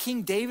back to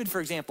King David,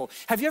 for example.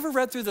 Have you ever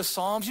read through the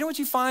Psalms? You know what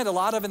you find a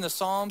lot of in the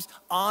Psalms?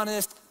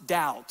 Honest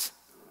doubt.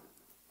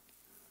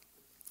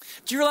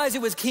 Do you realize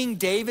it was King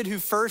David who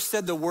first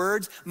said the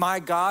words, my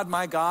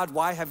God,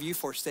 why have you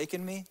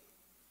forsaken me?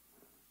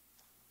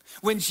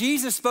 When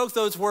Jesus spoke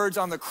those words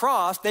on the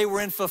cross, they were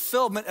in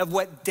fulfillment of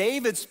what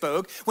David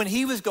spoke when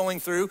he was going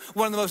through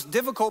one of the most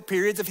difficult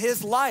periods of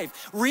his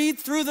life. Read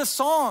through the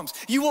Psalms.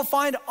 You will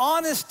find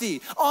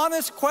honesty,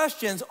 honest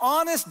questions,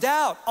 honest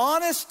doubt,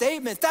 honest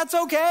statements. That's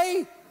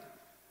okay.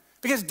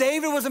 Because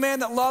David was a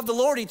man that loved the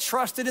Lord. He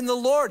trusted in the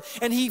Lord.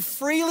 And he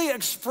freely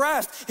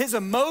expressed his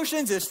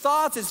emotions, his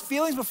thoughts, his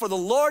feelings before the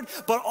Lord,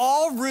 but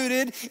all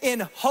rooted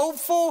in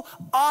hopeful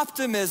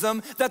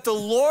optimism that the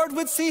Lord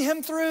would see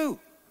him through.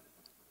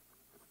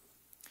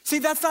 See,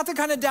 that's not the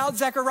kind of doubt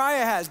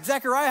Zechariah has.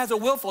 Zechariah has a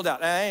willful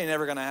doubt. Hey, ain't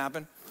never gonna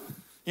happen.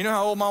 You know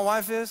how old my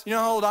wife is? You know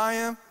how old I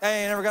am?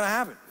 Hey, ain't never gonna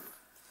happen.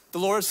 The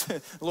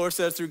Lord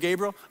says through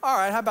Gabriel, all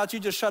right, how about you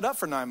just shut up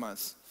for 9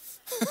 months?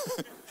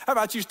 How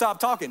about you stop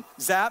talking?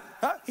 Zap,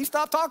 he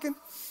stopped talking.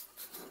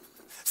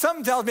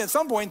 Something tells me at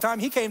some point in time,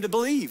 he came to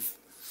believe.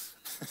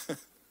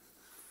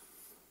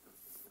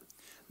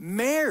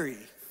 Mary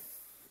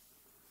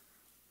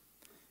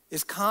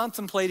is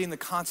contemplating the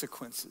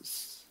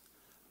consequences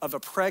of a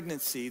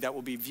pregnancy that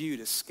will be viewed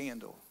as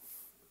scandal.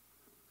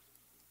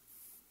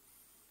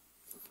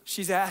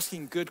 She's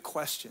asking good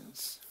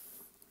questions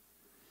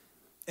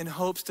in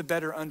hopes to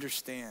better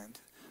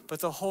understand. But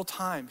the whole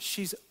time,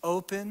 she's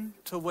open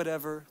to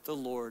whatever the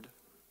Lord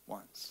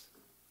wants.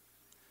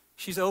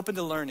 She's open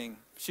to learning.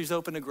 She's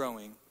open to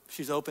growing.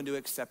 She's open to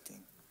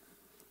accepting.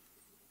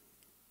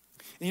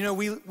 And you know,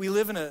 we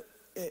live in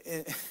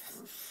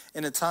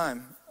a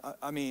time,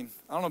 I mean,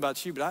 I don't know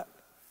about you, but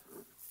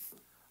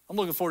I'm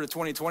looking forward to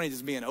 2020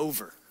 just being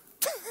over.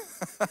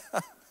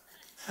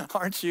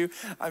 Aren't you?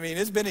 I mean,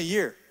 it's been a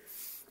year.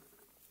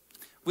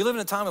 We live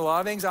in a time with a lot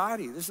of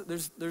anxiety.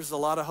 There's a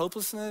lot of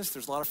hopelessness.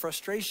 There's a lot of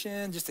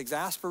frustration, just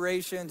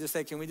exasperation. Just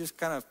say, can we just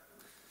kind of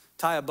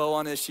tie a bow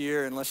on this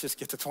year and let's just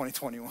get to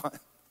 2021?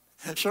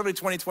 Surely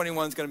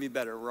 2021 is going to be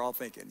better. We're all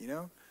thinking, you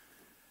know?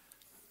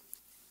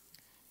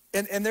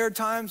 And there are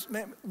times,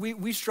 man,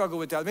 we struggle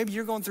with that. Maybe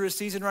you're going through a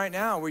season right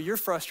now where you're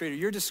frustrated,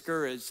 you're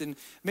discouraged, and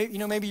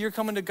maybe you're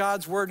coming to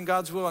God's word and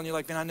God's will, and you're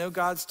like, man, I know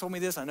God's told me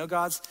this. I know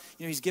God's,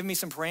 he's given me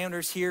some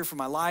parameters here for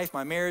my life,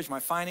 my marriage, my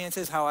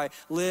finances, how I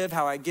live,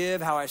 how I give,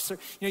 how I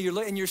serve.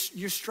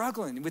 You're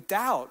struggling with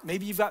doubt.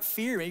 Maybe you've got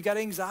fear, maybe you've got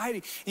anxiety,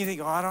 and you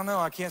think, oh, I don't know,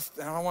 I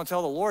don't want to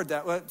tell the Lord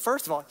that. Well,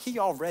 first of all, he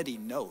already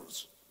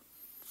knows.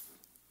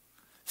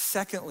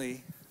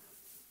 Secondly,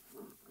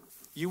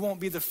 you won't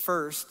be the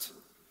first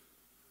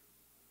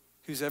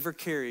who's ever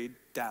carried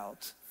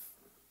doubt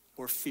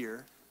or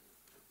fear.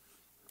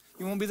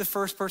 You won't be the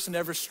first person to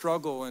ever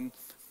struggle in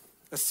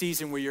a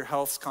season where your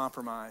health's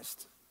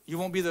compromised. You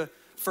won't be the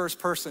first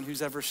person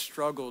who's ever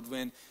struggled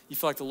when you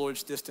feel like the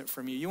Lord's distant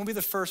from you. You won't be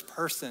the first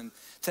person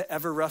to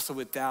ever wrestle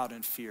with doubt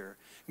and fear.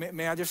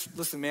 May I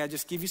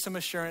just give you some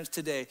assurance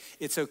today.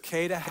 It's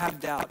okay to have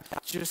doubt.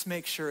 Just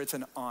make sure it's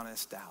an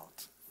honest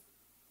doubt.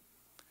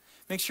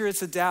 Make sure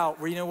it's a doubt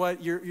where, you know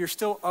what, you're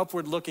still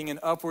upward looking and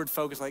upward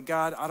focused, like,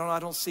 God, I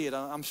don't see it.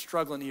 I'm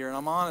struggling here, and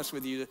I'm honest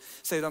with you to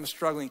say that I'm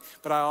struggling.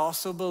 But I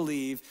also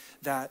believe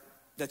that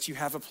you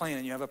have a plan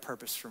and you have a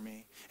purpose for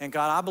me. And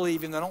God, I believe,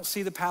 even though I don't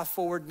see the path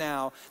forward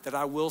now, that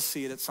I will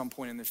see it at some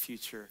point in the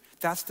future.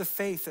 That's the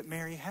faith that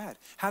Mary had.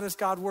 How does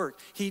God work?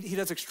 He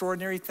does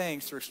extraordinary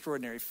things through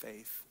extraordinary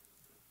faith.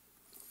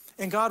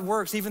 And God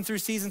works even through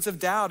seasons of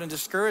doubt and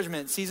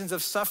discouragement, seasons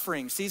of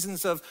suffering,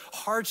 seasons of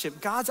hardship.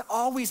 God's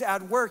always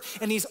at work,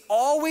 and he's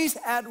always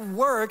at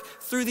work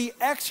through the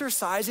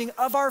exercising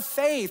of our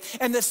faith.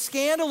 And the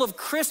scandal of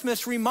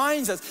Christmas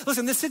reminds us,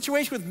 listen, this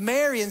situation with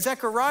Mary and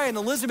Zechariah and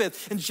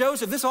Elizabeth and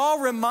Joseph, this all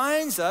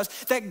reminds us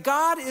that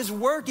God is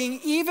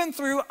working even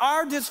through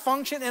our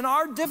dysfunction and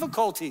our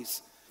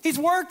difficulties. He's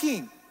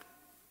working.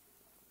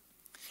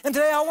 And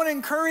today I want to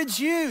encourage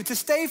you to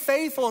stay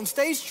faithful and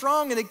stay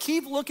strong and to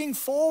keep looking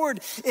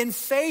forward in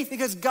faith,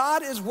 because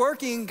God is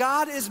working,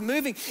 God is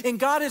moving, and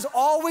God is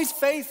always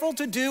faithful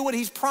to do what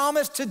he's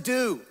promised to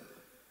do.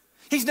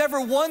 He's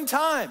never one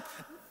time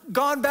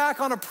gone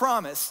back on a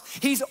promise.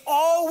 He's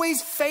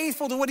always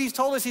faithful to what he's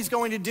told us he's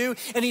going to do,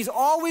 and he's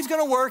always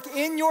going to work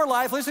in your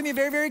life, listen to me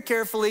very, very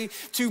carefully,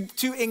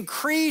 to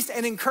increase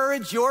and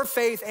encourage your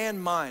faith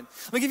and mine.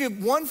 Let me give you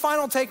one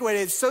final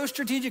takeaway. It's so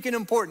strategic and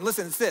important.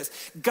 Listen, it's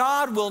this.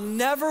 God will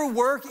never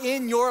work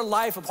in your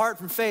life apart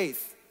from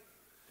faith.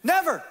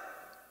 Never.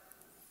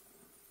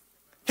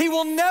 He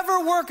will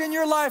never work in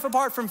your life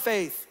apart from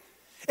faith.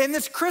 And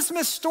this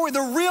Christmas story, the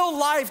real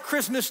life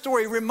Christmas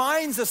story,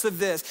 reminds us of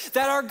this,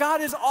 that our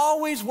God is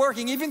always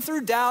working, even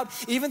through doubt,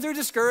 even through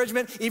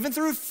discouragement, even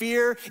through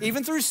fear,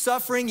 even through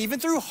suffering, even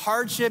through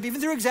hardship, even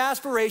through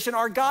exasperation.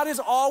 Our God is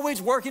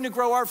always working to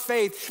grow our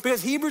faith,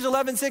 because Hebrews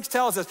 11:6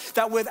 tells us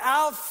that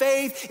without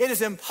faith, it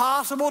is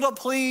impossible to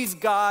please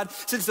God,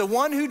 since the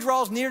one who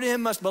draws near to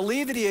him must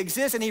believe that he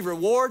exists and he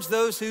rewards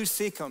those who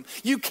seek him.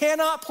 You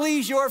cannot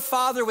please your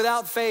Father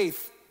without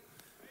faith.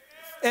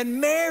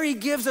 And Mary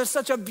gives us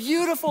such a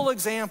beautiful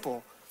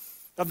example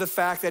of the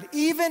fact that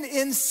even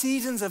in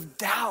seasons of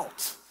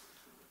doubt,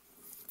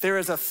 there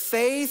is a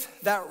faith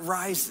that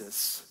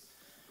rises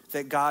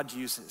that God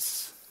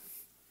uses.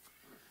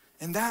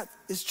 And that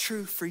is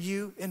true for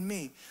you and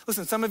me.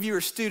 Listen, some of you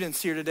are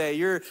students here today.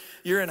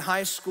 You're in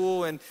high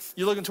school and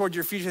you're looking toward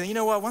your future. And you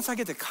know what? Once I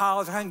get to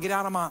college, I can get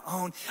out on my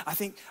own. I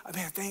think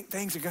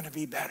things are going to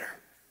be better.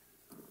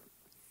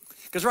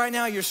 Because right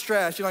now you're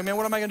stressed. You're like, man,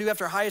 what am I going to do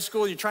after high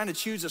school? You're trying to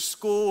choose a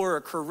school or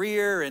a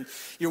career, and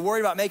you're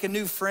worried about making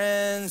new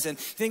friends. And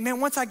you think, man,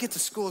 once I get to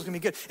school, it's going to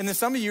be good. And then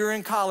some of you are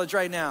in college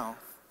right now.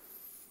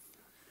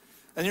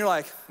 And you're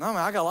like, no, man,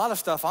 I got a lot of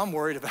stuff I'm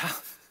worried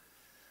about.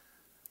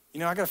 I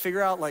got to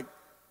figure out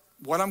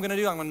what I'm gonna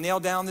do. I'm gonna nail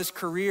down this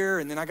career,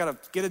 and then I gotta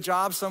get a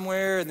job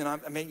somewhere, and then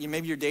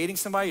maybe you're dating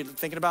somebody, you're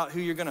thinking about who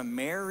you're gonna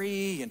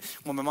marry, and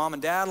will my mom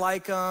and dad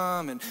like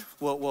them, and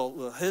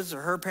will his or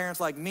her parents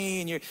like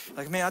me? And you're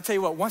like, man, I'll tell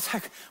you what, once I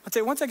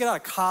get out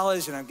of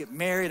college and I get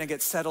married and I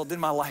get settled, then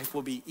my life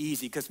will be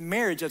easy. Because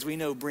marriage, as we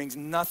know, brings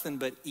nothing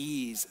but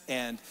ease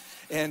and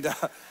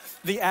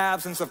the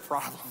absence of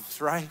problems,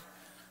 right?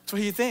 That's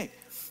what you think.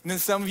 And then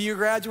some of you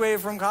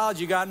graduated from college,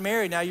 you got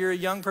married, now you're a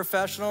young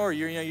professional, or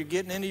you're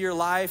getting into your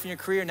life and your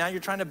career, now you're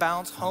trying to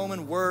balance home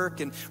and work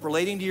and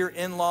relating to your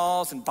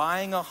in-laws and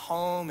buying a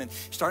home and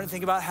starting to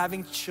think about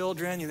having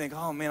children. You think,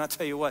 oh man, I'll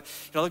tell you what,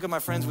 look at my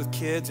friends with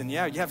kids, and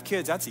yeah, you have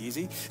kids, that's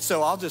easy.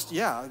 So I'll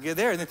get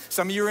there. And then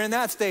some of you are in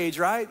that stage,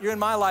 right? You're in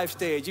my life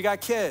stage, you got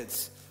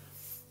kids.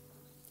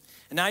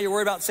 And now you're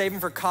worried about saving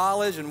for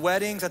college and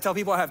weddings. I tell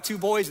people I have 2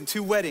 boys and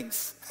 2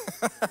 weddings.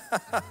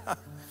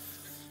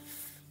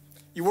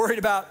 You're worried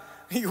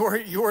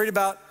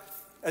about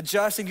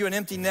adjusting to an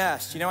empty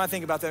nest. I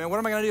think about that. Man, what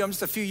am I gonna do? I'm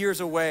just a few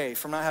years away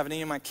from not having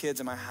any of my kids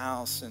in my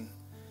house. And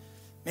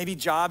maybe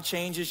job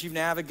changes you've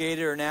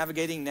navigated or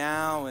navigating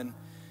now. And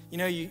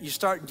you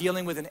start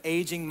dealing with an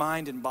aging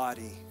mind and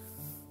body.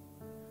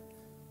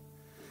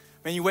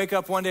 Man, you wake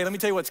up one day, let me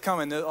tell you what's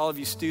coming, all of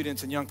you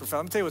students and young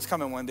professionals. Let me tell you what's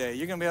coming one day.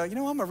 You're gonna be like, I'm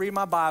gonna read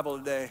my Bible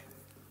today.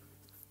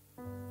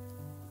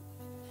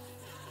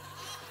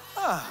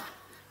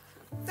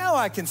 Now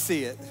I can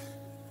see it.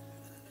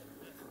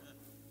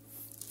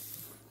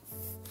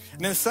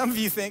 And then some of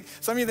you think,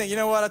 you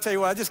know what, I'll tell you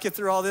what, I just get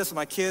through all this with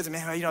my kids, and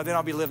man, then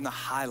I'll be living the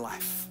high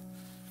life.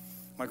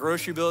 My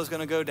grocery bill is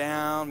gonna go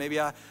down. Maybe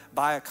I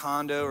buy a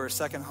condo or a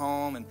second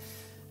home.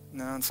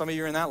 And some of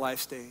you are in that life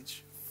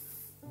stage.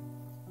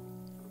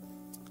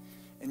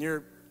 And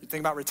you're thinking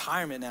about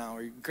retirement now,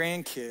 or your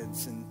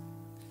grandkids. And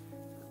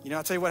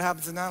I'll tell you what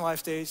happens in that life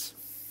stage.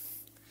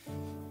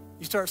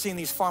 You start seeing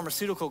these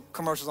pharmaceutical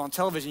commercials on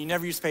television. You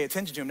never used to pay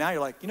attention to them. Now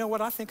you're like, you know what,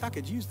 I think I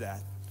could use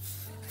that.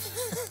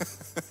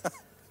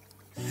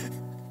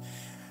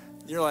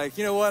 You're like,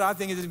 you know what, I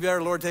think it'd be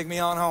better, Lord, take me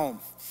on home.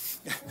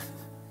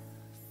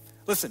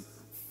 Listen,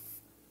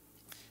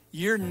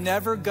 you're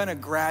never gonna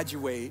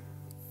graduate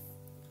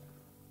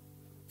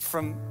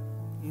from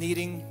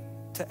needing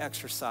to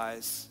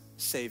exercise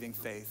saving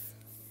faith.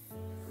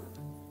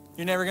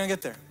 You're never gonna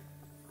get there.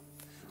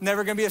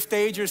 Never gonna be a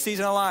stage or a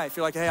season of life.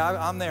 You're like, hey,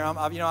 I'm there.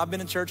 I've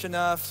been in church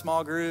enough,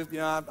 small group.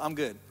 I'm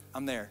good.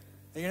 I'm there.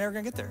 And you're never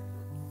gonna get there.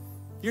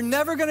 You're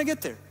never gonna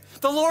get there.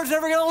 The Lord's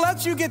never gonna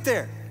let you get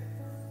there.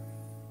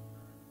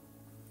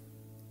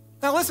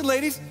 Now listen,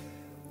 ladies,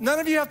 none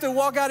of you have to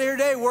walk out of here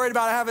today worried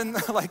about having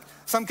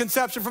some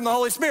conception from the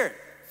Holy Spirit.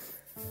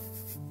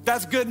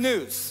 That's good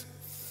news.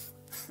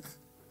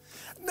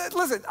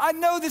 Listen, I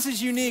know this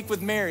is unique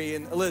with Mary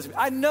and Elizabeth.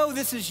 I know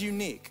this is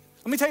unique.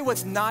 Let me tell you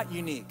what's not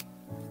unique.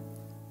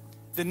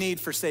 The need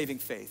for saving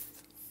faith.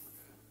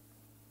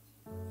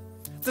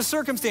 The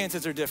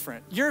circumstances are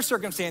different. Your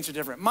circumstances are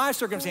different. My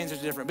circumstances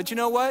are different. But you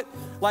know what?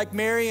 Like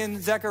Mary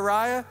and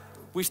Zechariah,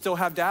 we still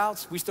have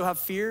doubts. We still have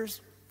fears.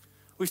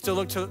 We still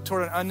look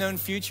toward an unknown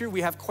future.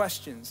 We have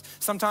questions.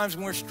 Sometimes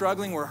when we're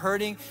struggling, we're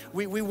hurting,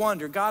 we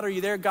wonder, God, are you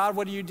there? God,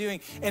 what are you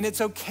doing? And it's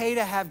okay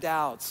to have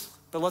doubts,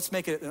 but let's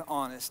make it an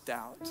honest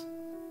doubt.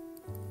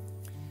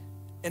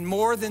 And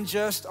more than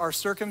just our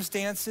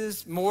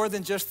circumstances, more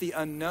than just the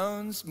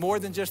unknowns, more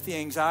than just the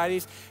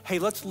anxieties, hey,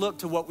 let's look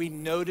to what we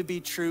know to be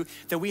true,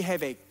 that we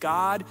have a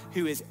God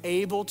who is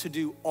able to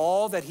do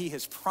all that he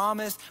has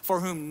promised,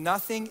 for whom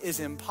nothing is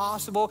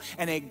impossible,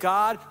 and a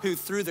God who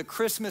through the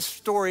Christmas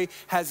story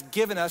has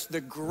given us the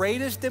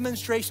greatest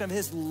demonstration of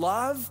his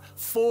love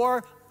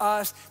for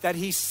us, that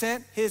he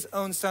sent his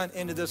own son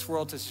into this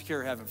world to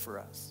secure heaven for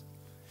us.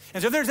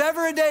 And so if there's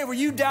ever a day where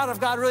you doubt if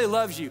God really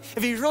loves you,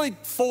 if he's really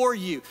for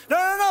you,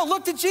 no,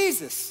 look to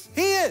Jesus.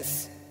 He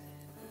is.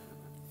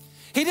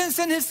 He didn't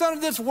send his son to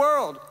this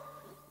world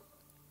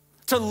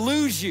to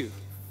lose you.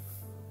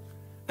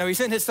 No, he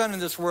sent his son in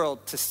this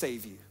world to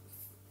save you.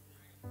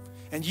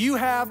 And you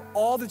have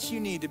all that you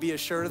need to be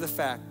assured of the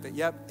fact that,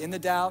 yep, in the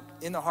doubt,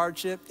 in the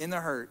hardship, in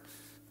the hurt,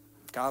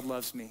 God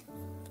loves me.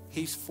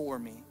 He's for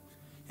me.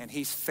 And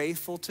he's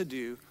faithful to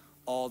do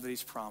all that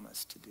he's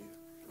promised to do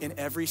in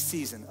every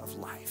season of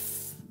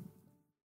life.